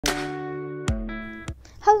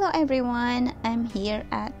Hello everyone, I'm here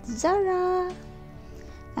at Zara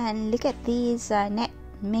and look at this net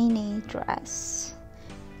mini dress.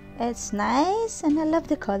 It's nice and I love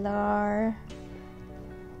the color.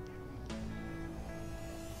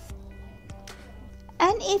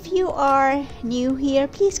 And if you are new here,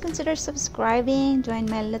 please consider subscribing, join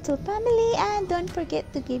my little family, and don't forget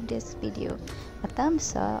to give this video a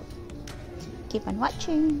thumbs up. Keep on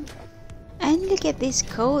watching. And look at this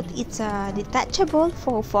coat. It's a detachable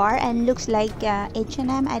faux fur and looks like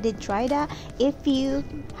H&M. I did try that. If you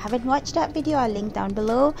haven't watched that video, I'll link down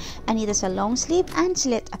below. And it has a long sleeve and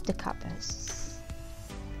slit up the covers.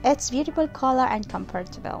 It's beautiful color and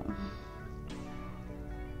comfortable.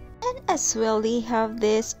 And as well, they have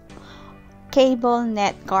this cable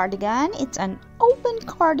net cardigan. It's an open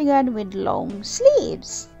cardigan with long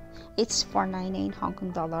sleeves. It's $4.99 Hong Kong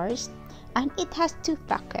dollars, and it has two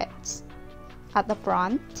pockets at the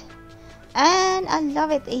front, and I love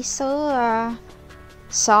it. It's so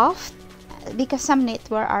soft, because some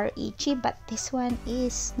knitwear are itchy, but this one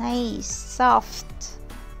is nice, soft.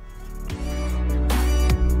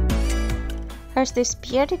 Here's this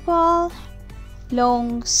beautiful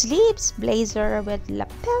long sleeves blazer with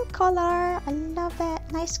lapel collar. I love it.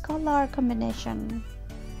 Nice color combination,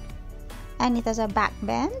 and it has a back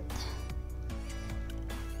bend.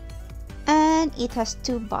 And it has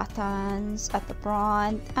two buttons at the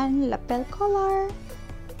front and lapel collar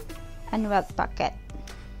and welt pocket.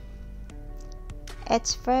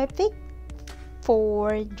 It's perfect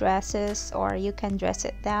for dresses, or you can dress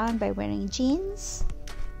it down by wearing jeans.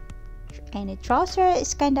 And the trouser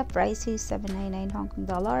is kind of pricey, $7.99 Hong Kong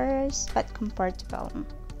dollars, but comfortable.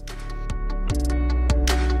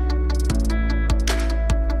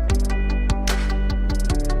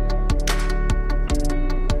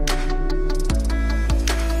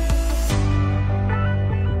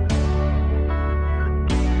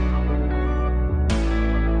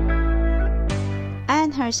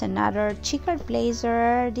 Here's another checkered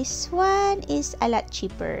blazer. This one is a lot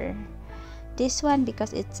cheaper. This one,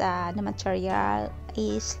 because it's the material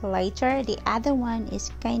is lighter. The other one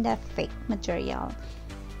is kind of thick material.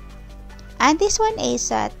 And this one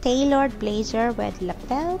is a tailored blazer with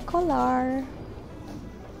lapel collar.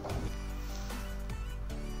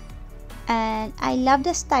 And I love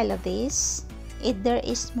the style of this. There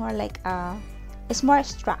is more like it's more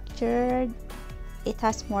structured. It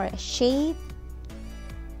has more shape.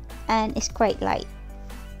 And it's quite light,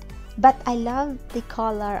 but I love the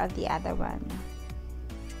color of the other one.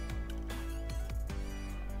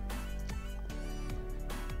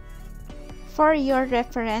 For your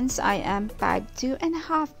reference, I am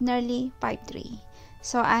 5'2.5", nearly 5'3",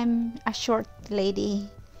 so I'm a short lady.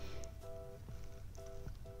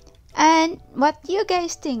 And what do you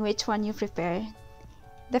guys think? Which one you prefer?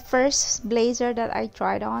 The first blazer that I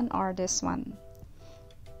tried on, or this one?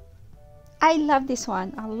 I love this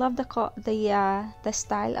one. I love the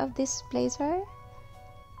style of this blazer.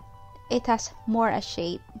 It has more a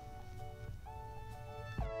shape.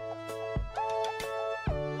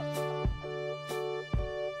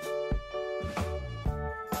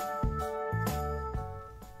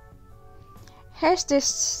 Here's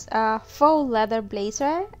this faux leather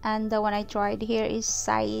blazer, and the one I tried here is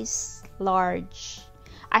size large.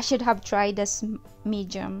 I should have tried this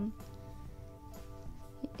medium.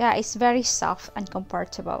 Yeah, it's very soft and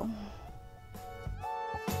comfortable.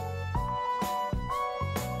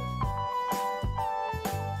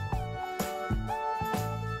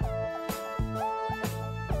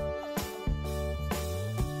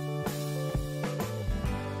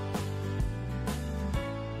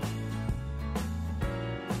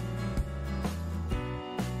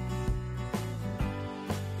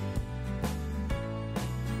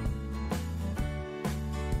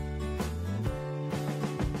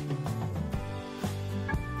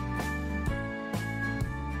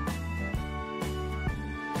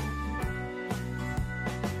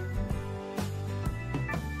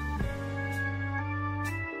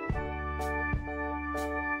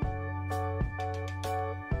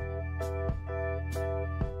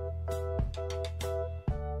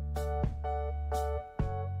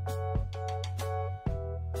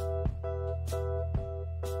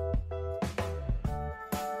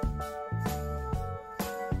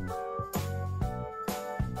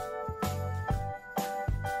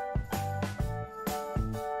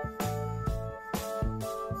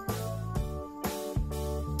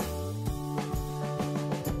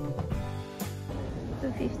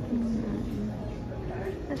 $2.59.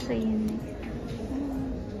 That's so unique.